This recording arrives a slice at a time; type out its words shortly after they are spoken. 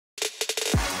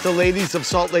The ladies of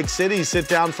Salt Lake City sit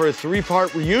down for a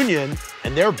 3-part reunion,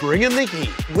 and they're bringing the heat.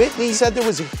 Whitney said there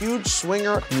was a huge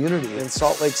swinger community in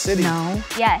Salt Lake City. No.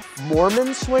 Yes.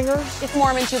 Mormon swingers? It's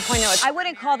Mormon 2.0. I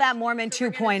wouldn't call that Mormon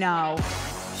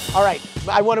 2.0. All right,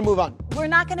 I want to move on. We're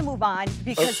not going to move on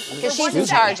because she's in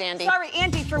charge, Andy. Sorry,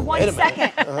 Andy, for 1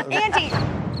 second. Andy.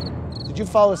 Did you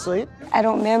fall asleep? I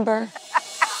don't remember.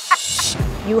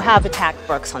 You have attacked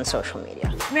Brooks on social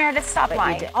media. Meredith, stop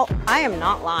lying. Oh, I am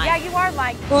not lying. Yeah, you are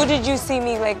lying. Who did you see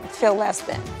me feel less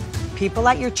than? People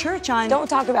at your church on. Don't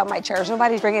talk about my church.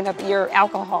 Nobody's bringing up your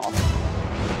alcohol.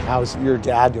 How's your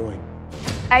dad doing?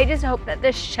 I just hope that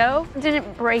this show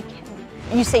didn't break him.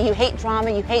 You say you hate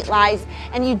drama, you hate lies,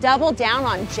 and you double down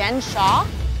on Jen Shaw?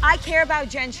 I care about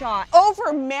Jen Shaw.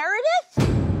 Over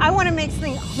Meredith? I want to make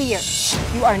something clear.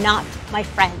 You are not my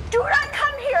friend. Do not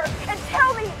come here and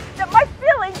tell me that my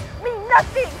feelings mean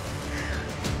nothing.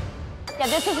 Yeah,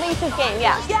 this is Lisa's game,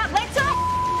 yeah. Yeah, let's not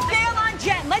bail on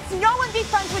Jen. Let's no one be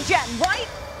friends with Jen, right?